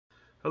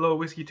Hello,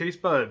 Whiskey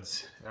Taste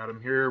Buds. Adam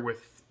here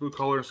with Blue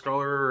Collar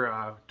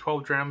Scholar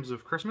 12 Drams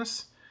of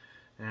Christmas.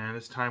 And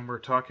this time we're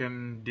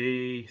talking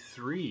day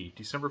 3,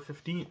 December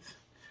 15th.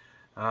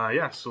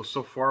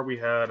 So far we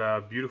had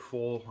a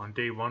beautiful, on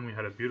day 1 we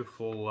had a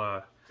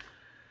beautiful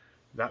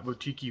That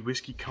Boutique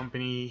Whiskey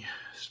Company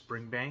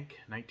Springbank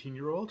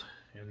 19-year-old.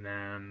 And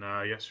then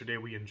yesterday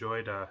we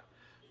enjoyed a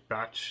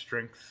batch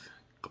strength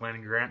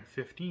Glen Grant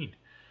 15.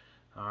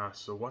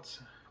 So what's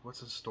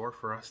in store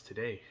for us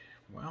today?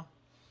 Well,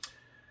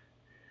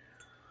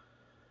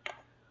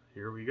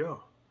 here we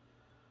go.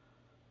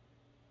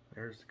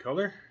 There's the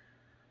color.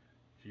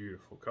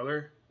 Beautiful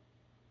color.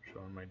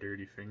 Showing my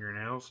dirty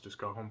fingernails. Just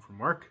got home from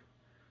work.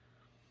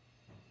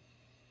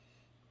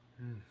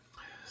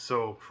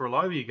 So for a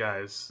lot of you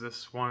guys,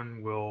 this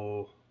one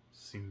will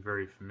seem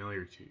very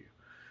familiar to you.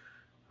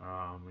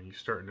 When you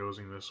start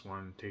nosing this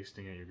one,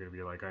 tasting it, you're going to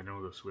be like, I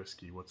know this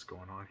whiskey, what's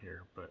going on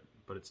here? But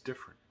it's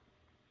different.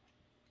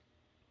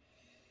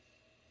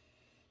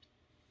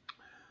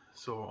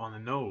 So on the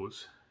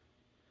nose,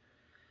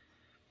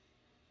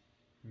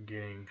 I'm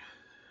getting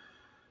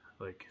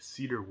like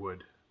cedar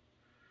wood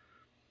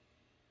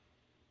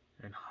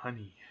and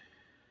honey.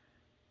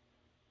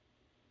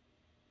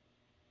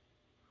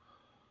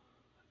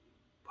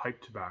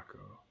 Pipe tobacco.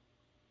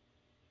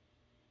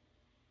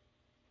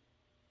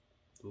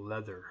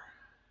 Leather.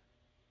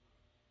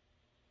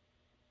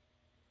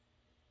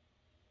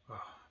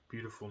 Oh,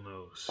 beautiful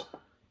nose.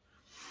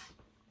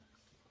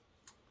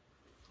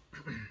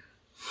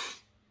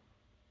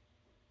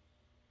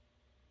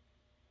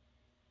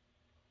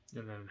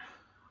 And then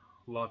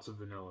lots of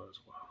vanilla as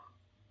well.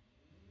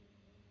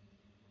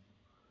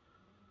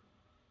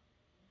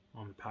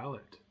 On the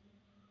palate.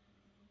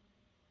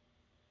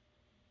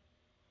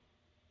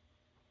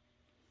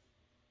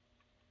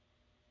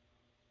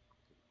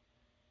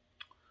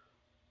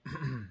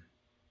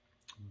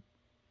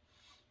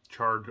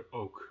 Charred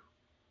oak.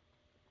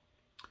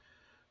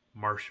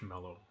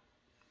 Marshmallow.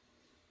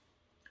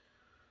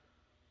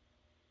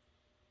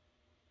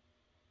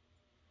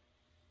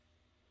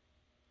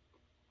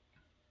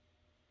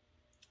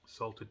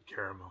 Salted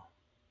caramel.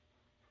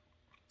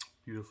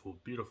 Beautiful,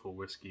 beautiful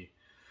whiskey.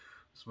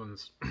 This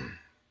one's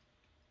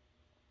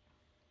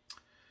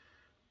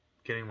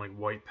getting like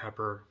white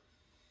pepper,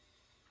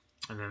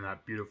 and then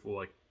that beautiful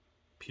like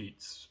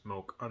peat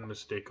smoke,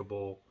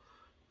 unmistakable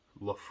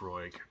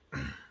Laphroaig.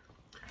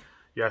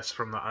 Yes,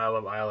 from the Isle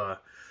of Islay.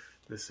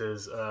 This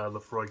is a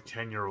Laphroaig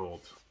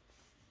 10-year-old,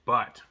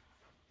 but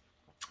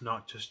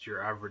not just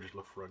your average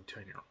Laphroaig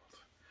 10-year-old.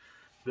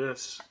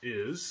 This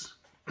is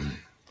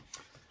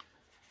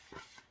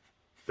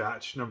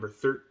batch number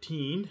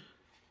 13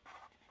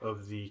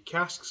 of the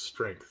cask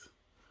strength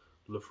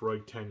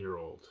Laphroaig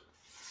 10-year-old.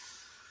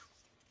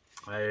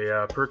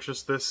 I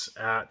purchased this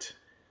at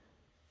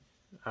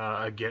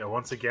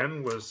once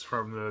again was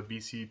from the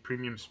BC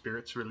Premium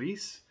Spirits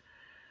release,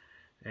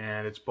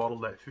 and it's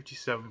bottled at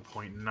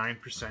 57.9%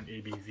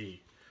 ABV.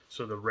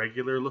 So the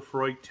regular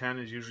Laphroaig 10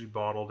 is usually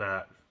bottled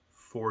at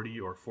 40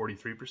 or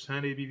 43%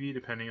 ABV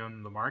depending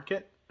on the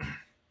market.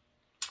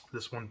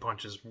 This one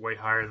punches way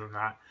higher than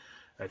that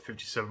at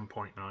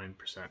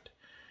 57.9%,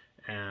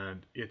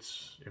 and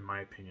it's, in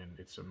my opinion,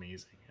 it's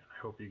amazing.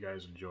 I hope you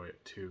guys enjoy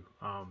it too.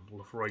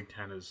 Laphroaig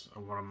 10 is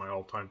one of my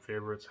all-time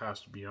favorites. Has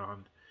to be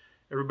on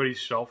everybody's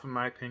shelf in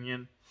my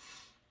opinion,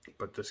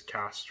 but this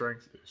cask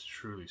strength is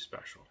truly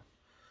special.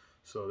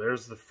 So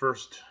there's the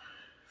first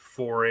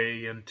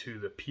foray into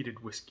the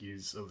peated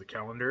whiskeys of the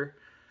calendar,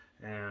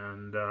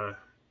 and in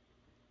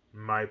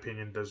my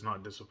opinion does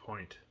not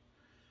disappoint.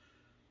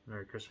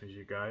 Merry Christmas,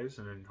 you guys,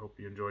 and I hope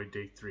you enjoyed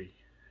day 3.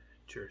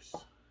 Cheers.